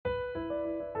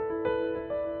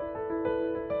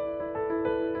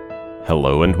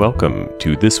Hello and welcome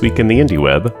to This Week in the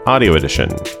IndieWeb audio edition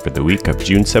for the week of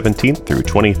June 17th through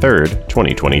 23rd,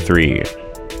 2023.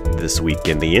 This Week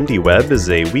in the IndieWeb is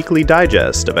a weekly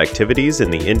digest of activities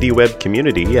in the IndieWeb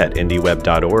community at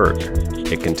IndieWeb.org.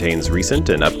 It contains recent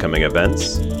and upcoming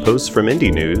events, posts from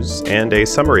Indie News, and a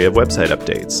summary of website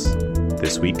updates.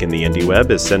 This Week in the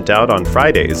IndieWeb is sent out on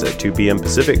Fridays at 2 p.m.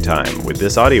 Pacific Time, with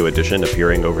this audio edition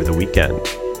appearing over the weekend.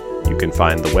 You can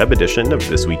find the web edition of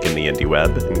This Week in the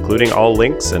IndieWeb, including all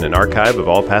links and an archive of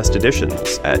all past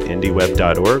editions, at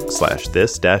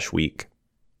indieweb.org/this-week.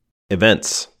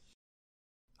 Events.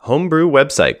 Homebrew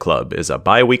Website Club is a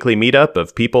bi-weekly meetup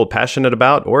of people passionate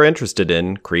about or interested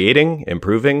in creating,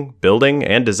 improving, building,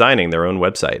 and designing their own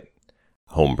website.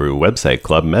 Homebrew Website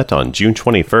Club met on June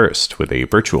 21st with a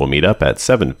virtual meetup at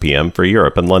 7 p.m. for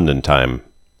Europe and London time.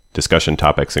 Discussion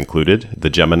topics included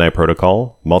the Gemini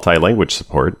protocol, multi-language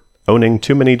support, owning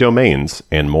too many domains,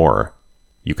 and more.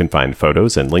 You can find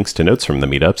photos and links to notes from the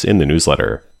meetups in the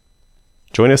newsletter.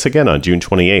 Join us again on June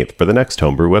 28th for the next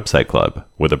Homebrew Website Club,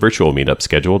 with a virtual meetup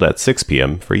scheduled at 6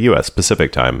 p.m. for U.S.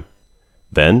 Pacific Time.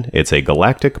 Then, it's a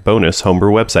galactic bonus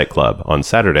Homebrew Website Club on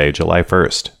Saturday, July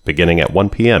 1st, beginning at 1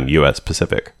 p.m. U.S.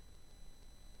 Pacific.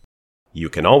 You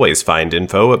can always find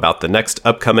info about the next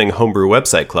upcoming Homebrew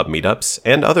Website Club meetups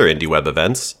and other IndieWeb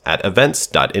events at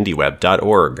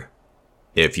events.indieweb.org.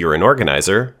 If you're an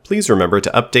organizer, please remember to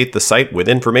update the site with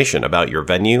information about your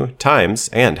venue, times,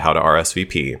 and how to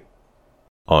RSVP.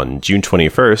 On June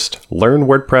 21st, Learn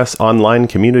WordPress online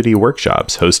community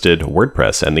workshops hosted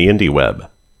WordPress and the IndieWeb.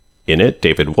 In it,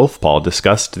 David Wolfpaul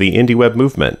discussed the IndieWeb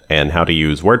movement and how to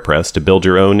use WordPress to build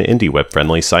your own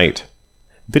IndieWeb-friendly site.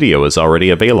 Video is already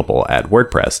available at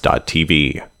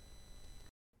wordpress.tv.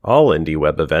 All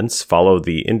IndieWeb events follow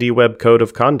the IndieWeb Code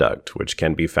of Conduct, which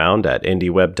can be found at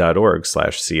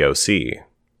indieweb.org/COC.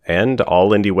 And all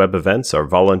IndieWeb events are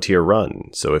volunteer-run,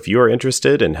 so if you are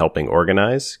interested in helping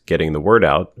organize, getting the word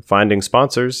out, finding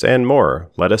sponsors, and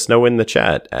more, let us know in the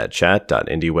chat at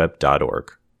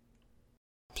chat.indieweb.org.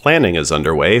 Planning is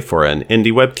underway for an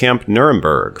IndieWeb Camp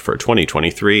Nuremberg for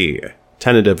 2023.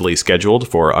 Tentatively scheduled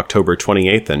for October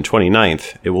 28th and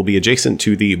 29th, it will be adjacent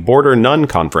to the Border None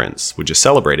Conference, which is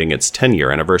celebrating its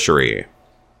 10-year anniversary.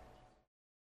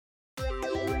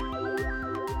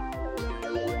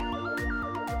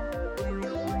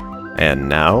 And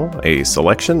now, a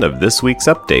selection of this week's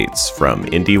updates from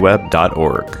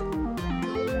IndieWeb.org.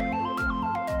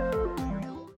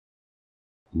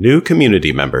 New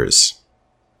community members.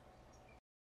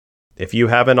 If you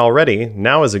haven't already,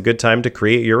 now is a good time to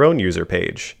create your own user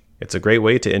page. It's a great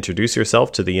way to introduce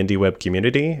yourself to the IndieWeb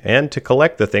community and to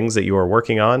collect the things that you are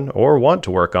working on or want to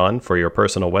work on for your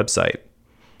personal website.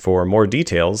 For more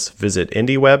details, visit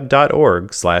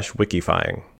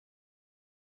indieweb.org/wikifying.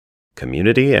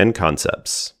 Community and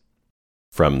concepts.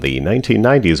 From the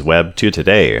 1990s web to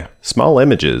today, small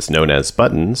images known as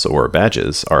buttons or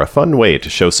badges are a fun way to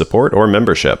show support or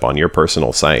membership on your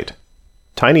personal site.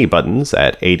 Tiny buttons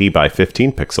at 80 by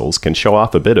 15 pixels can show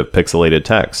off a bit of pixelated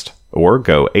text, or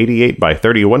go 88 by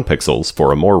 31 pixels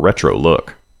for a more retro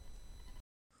look.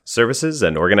 Services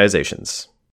and organizations.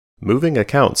 Moving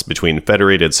accounts between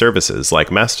federated services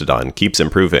like Mastodon keeps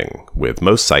improving, with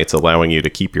most sites allowing you to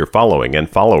keep your following and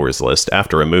followers list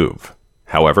after a move.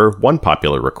 However, one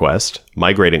popular request,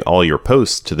 migrating all your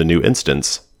posts to the new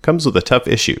instance, comes with a tough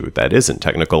issue that isn't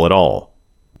technical at all.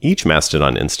 Each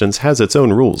Mastodon instance has its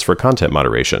own rules for content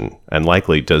moderation, and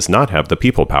likely does not have the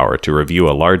people power to review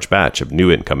a large batch of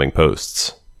new incoming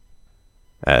posts.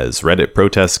 As Reddit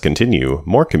protests continue,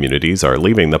 more communities are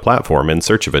leaving the platform in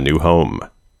search of a new home.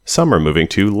 Some are moving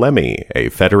to Lemmy, a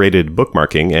federated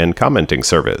bookmarking and commenting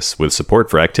service with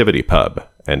support for ActivityPub,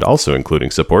 and also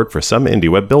including support for some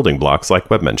IndieWeb building blocks like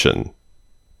WebMention.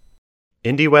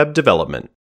 IndieWeb development.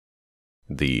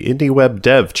 The IndieWeb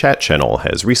Dev chat channel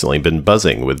has recently been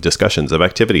buzzing with discussions of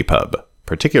ActivityPub,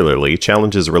 particularly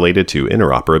challenges related to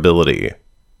interoperability.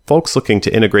 Folks looking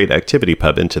to integrate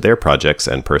ActivityPub into their projects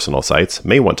and personal sites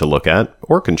may want to look at,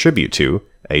 or contribute to,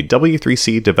 a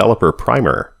W3C developer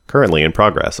primer, currently in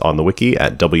progress on the wiki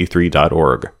at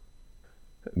w3.org.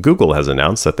 Google has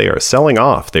announced that they are selling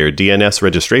off their DNS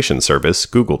registration service,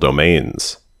 Google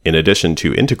Domains. In addition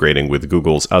to integrating with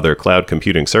Google's other cloud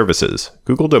computing services,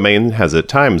 Google Domain has at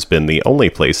times been the only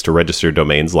place to register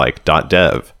domains like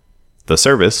 .dev. The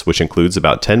service, which includes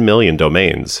about 10 million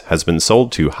domains, has been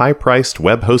sold to high-priced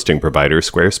web hosting provider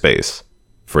Squarespace.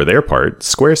 For their part,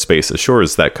 Squarespace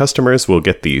assures that customers will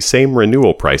get the same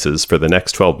renewal prices for the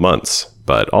next 12 months,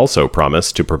 but also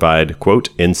promise to provide, quote,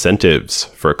 incentives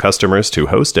for customers to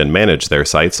host and manage their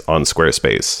sites on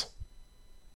Squarespace.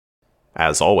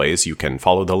 As always, you can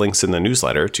follow the links in the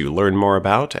newsletter to learn more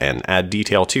about and add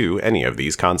detail to any of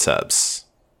these concepts.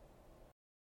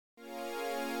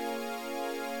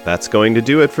 That's going to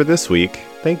do it for this week.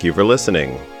 Thank you for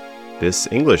listening. This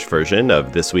English version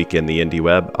of This Week in the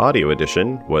IndieWeb audio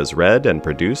edition was read and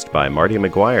produced by Marty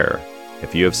McGuire.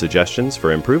 If you have suggestions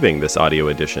for improving this audio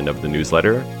edition of the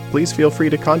newsletter, please feel free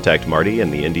to contact Marty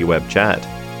in the IndieWeb chat.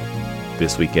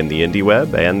 This Week in the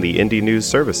IndieWeb and the Indie News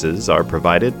services are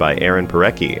provided by Aaron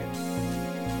Parecki.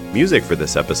 Music for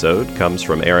this episode comes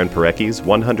from Aaron Parecki's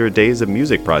 100 Days of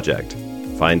Music project.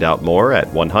 Find out more at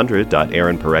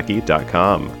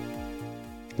 100.aaronparecki.com.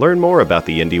 Learn more about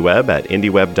the IndieWeb at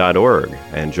IndieWeb.org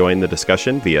and join the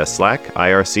discussion via Slack,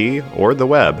 IRC, or the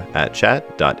web at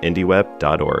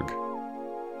chat.indieweb.org.